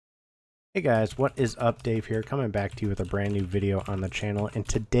Hey guys, what is up? Dave here, coming back to you with a brand new video on the channel. And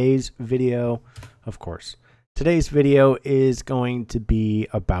today's video, today's video is going to be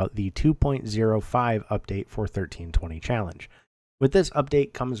about the 2.05 update for 1320 Challenge. With this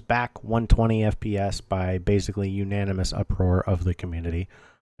update comes back 120 FPS by basically unanimous uproar of the community.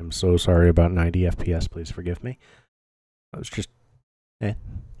 I'm so sorry about 90 FPS, please forgive me. I was just, we'll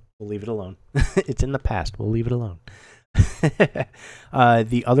leave it alone. It's in the past, we'll leave it alone.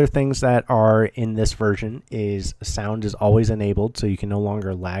 The other things that are in this version is sound is always enabled, so you can no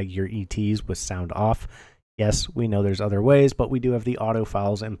longer lag your ETs with sound off. Yes, we know there's other ways, but we do have the auto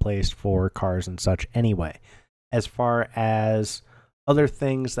files in place for cars and such anyway. As far as other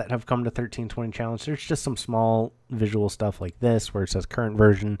things that have come to 1320 Challenge, there's just some small visual stuff like this where it says current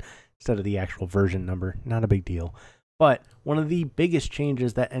version instead of the actual version number. Not a big deal. But one of the biggest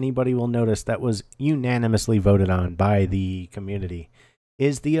changes that anybody will notice that was unanimously voted on by the community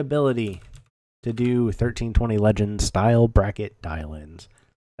is the ability to do 1320 Legends style bracket dial-ins.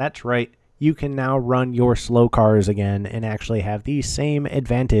 That's right, you can now run your slow cars again and actually have the same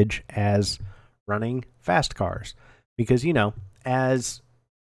advantage as running fast cars. Because, you know, as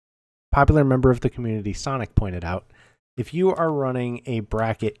popular member of the community Sonic pointed out, if you are running a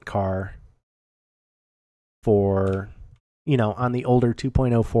bracket car for, you know, on the older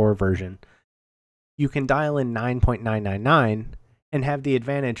 2.04 version, you can dial in 9.999 and have the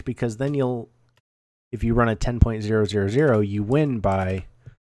advantage, because then you'll, if you run a 10.000, you win by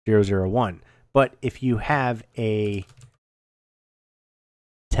 001. But if you have a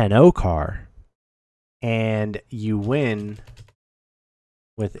 10.0 car and you win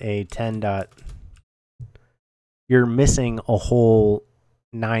with a 10. You're missing a whole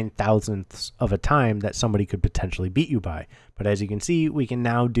 9,000ths of a time that somebody could potentially beat you by. But as you can see, we can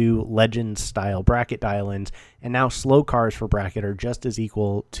now do Legends style bracket dial-ins, and now slow cars for bracket are just as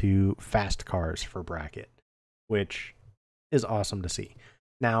equal to fast cars for bracket, which is awesome to see.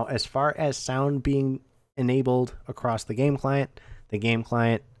 Now, as far as sound being enabled across the game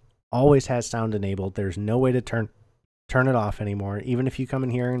client always has sound enabled. There's no way to turn it off anymore. Even if you come in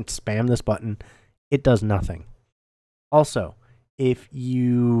here and spam this button, it does nothing. Also, if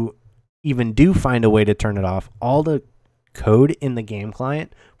you even do find a way to turn it off, all the code in the game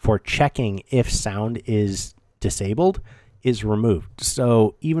client for checking if sound is disabled is removed.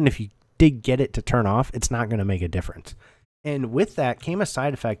 So even if you did get it to turn off, it's not going to make a difference. And with that came a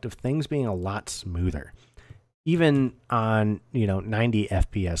side effect of things being a lot smoother. Even on, 90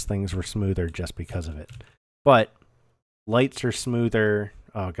 FPS, things were smoother just because of it. But lights are smoother.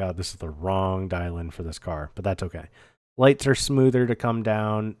 Oh god, this is the wrong dial-in for this car, but that's okay. Lights are smoother to come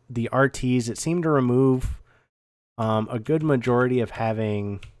down. The RTs, it seemed to remove a good majority of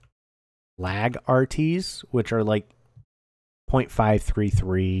having lag RTs, which are like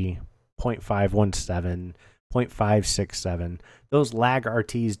 0.533, 0.517, 0.567. Those lag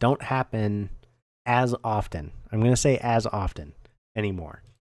RTs don't happen as often. I'm going to say as often anymore.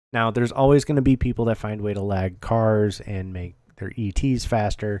 Now, there's always going to be people that find a way to lag cars and make their ETs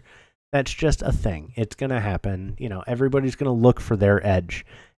faster. That's just a thing. It's going to happen. You know, everybody's going to look for their edge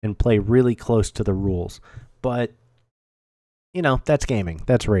and play really close to the rules. But, you know, that's gaming.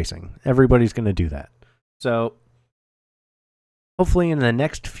 That's racing. Everybody's going to do that. So, hopefully in the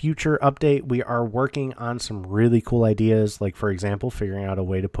next future update, we are working on some really cool ideas. Like, for example, figuring out a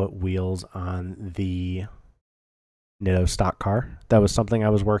way to put wheels on the Nitto stock car. That was something I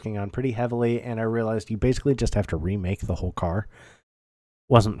was working on pretty heavily, and I realized you basically just have to remake the whole car.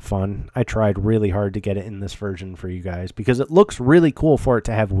 Wasn't fun. I tried really hard to get it in this version for you guys because it looks really cool for it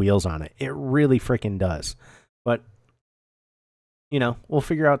to have wheels on it. It really freaking does. But, you know, we'll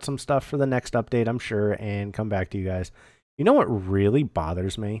figure out some stuff for the next update, I'm sure, and come back to you guys. You know what really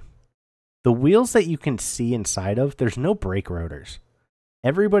bothers me? The wheels that you can see inside of, there's no brake rotors.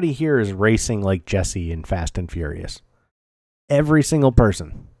 Everybody here is racing like Jesse in Fast and Furious. Every single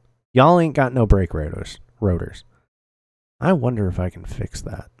person. Y'all ain't got no brake rotors. I wonder if I can fix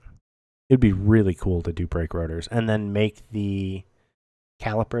that. It'd be really cool to do brake rotors and then make the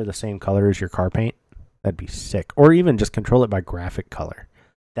caliper the same color as your car paint. That'd be sick. Or even just control it by graphic color.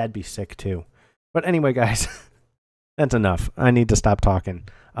 That'd be sick too. But anyway, guys, that's enough. I need to stop talking.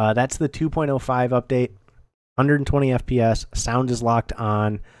 That's the 2.05 update. 120 FPS. Sound is locked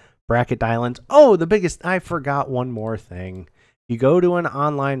on. Bracket dial-ins. Oh, the biggest. I forgot one more thing. You go to an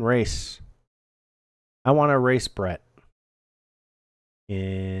online race. I want to race Brett.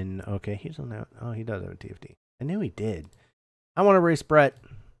 Okay, he's on that. Oh, he does have a TFT. I knew he did. I want to race Brett.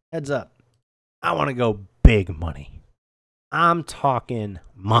 Heads up. I want to go big money. I'm talking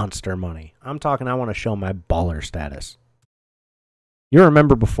monster money. I'm talking I want to show my baller status. You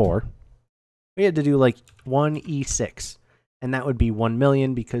remember before, We had to do like 1e6, and that would be 1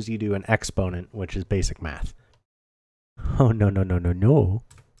 million because you do an exponent, which is basic math. Oh, no, no, no, no, no.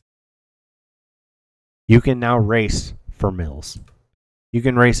 You can now race for mils. You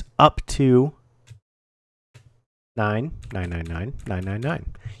can race up to 9,999,999.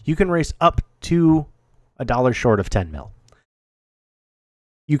 You can race up to $1 short of 10 mil.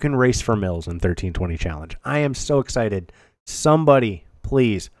 You can race for mils in 1320 Challenge. I am so excited. Somebody,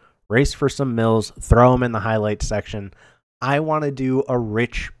 please, race for some mils. Throw them in the highlights section. I want to do a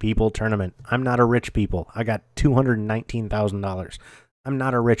rich people tournament. I'm not a rich people. I got $219,000. I'm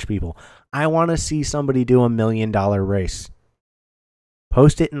not a rich people. I want to see somebody do $1 million race.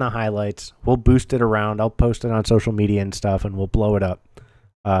 Post it in the highlights. We'll boost it around. I'll post it on social media and stuff, and we'll blow it up.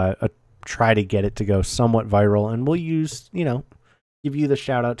 Try to get it to go somewhat viral, and we'll use, give you the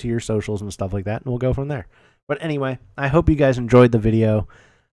shout out to your socials and stuff like that, and we'll go from there. But anyway, I hope you guys enjoyed the video.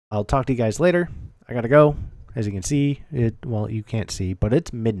 I'll talk to you guys later. I gotta go. As you can see, well, you can't see, but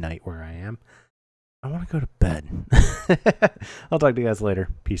it's midnight where I am. I want to go to bed. I'll talk to you guys later.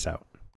 Peace out.